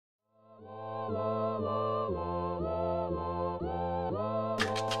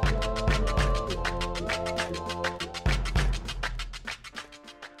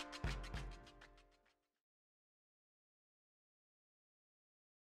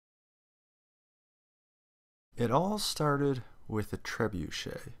It all started with a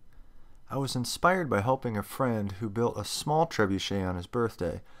trebuchet. I was inspired by helping a friend who built a small trebuchet on his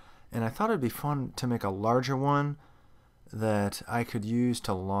birthday, and I thought it'd be fun to make a larger one that I could use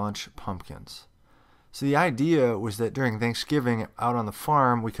to launch pumpkins. So the idea was that during Thanksgiving out on the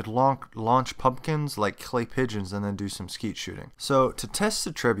farm, we could launch pumpkins like clay pigeons and then do some skeet shooting. So to test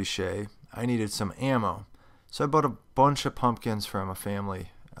the trebuchet, I needed some ammo. So I bought a bunch of pumpkins from a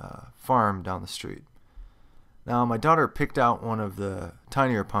family farm down the street. Now my daughter picked out one of the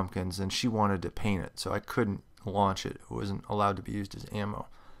tinier pumpkins and she wanted to paint it, so I couldn't launch it. It wasn't allowed to be used as ammo.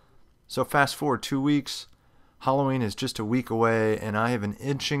 So fast forward 2 weeks, Halloween is just a week away, and I have an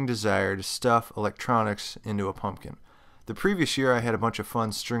itching desire to stuff electronics into a pumpkin. The previous year I had a bunch of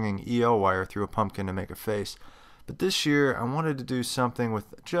fun stringing EL wire through a pumpkin to make a face, but this year I wanted to do something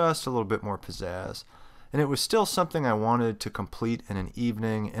with just a little bit more pizzazz. And it was still something I wanted to complete in an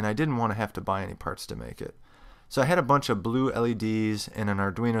evening, and I didn't want to have to buy any parts to make it. So I had a bunch of blue LEDs and an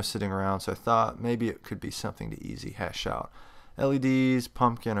Arduino sitting around, so I thought maybe it could be something to easy hash out. LEDs,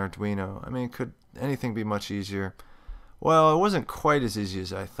 pumpkin, Arduino. I mean, could anything be much easier? Well, it wasn't quite as easy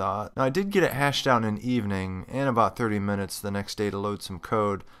as I thought. Now, I did get it hashed out in an evening and about 30 minutes the next day to load some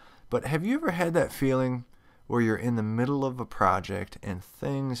code. But have you ever had that feeling where you're in the middle of a project and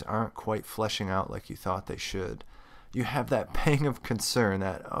things aren't quite fleshing out like you thought they should? You have that pang of concern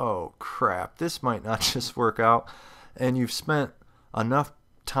that, oh crap, this might not just work out, and you've spent enough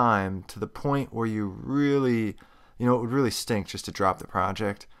time to the point where you really, it would really stink just to drop the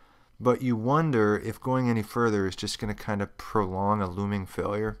project, but you wonder if going any further is just going to kind of prolong a looming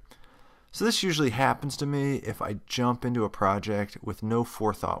failure. So this usually happens to me if I jump into a project with no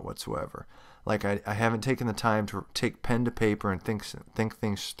forethought whatsoever. Like I haven't taken the time to take pen to paper and think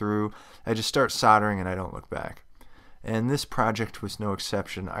things through. I just start soldering and I don't look back. And this project was no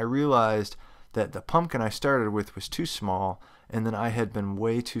exception. I realized that the pumpkin I started with was too small, and then I had been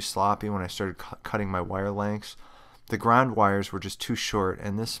way too sloppy when I started cutting my wire lengths. The ground wires were just too short,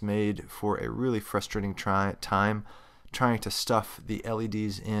 and this made for a really frustrating time trying to stuff the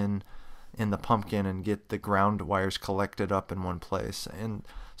LEDs in the pumpkin and get the ground wires collected up in one place. And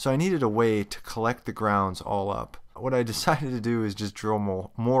so I needed a way to collect the grounds all up. What I decided to do is just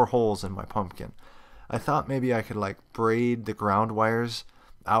drill more holes in my pumpkin. I thought maybe I could braid the ground wires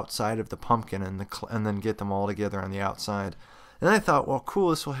outside of the pumpkin and then get them all together on the outside. And then I thought, well, cool,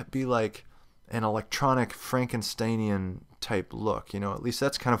 this will be like an electronic Frankensteinian type look. At least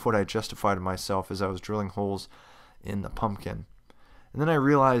that's kind of what I justified to myself as I was drilling holes in the pumpkin. And then I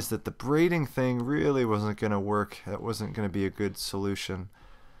realized that the braiding thing really wasn't going to work. That wasn't going to be a good solution.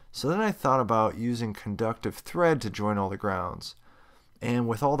 So then I thought about using conductive thread to join all the grounds. And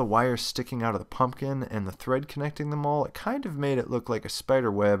with all the wires sticking out of the pumpkin and the thread connecting them all, it kind of made it look like a spider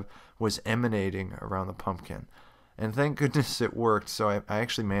web was emanating around the pumpkin. And thank goodness it worked, so I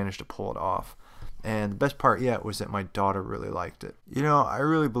actually managed to pull it off. And the best part yet was that my daughter really liked it. I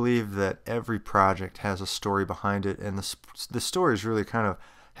really believe that every project has a story behind it, and the story is really kind of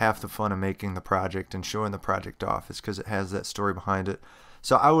half the fun of making the project and showing the project off. It's because it has that story behind it.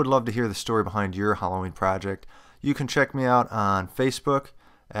 So I would love to hear the story behind your Halloween project. You can check me out on Facebook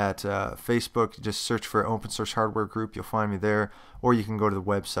at Facebook. Just search for Open Source Hardware Group. You'll find me there. Or you can go to the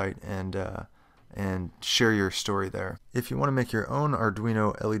website and share your story there. If you want to make your own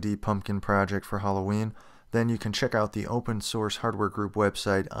Arduino LED pumpkin project for Halloween, then you can check out the Open Source Hardware Group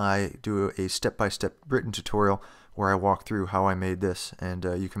website. I do a step-by-step written tutorial where I walk through how I made this, and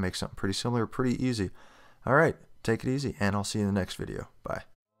you can make something pretty similar, pretty easy. All right, take it easy, and I'll see you in the next video. Bye.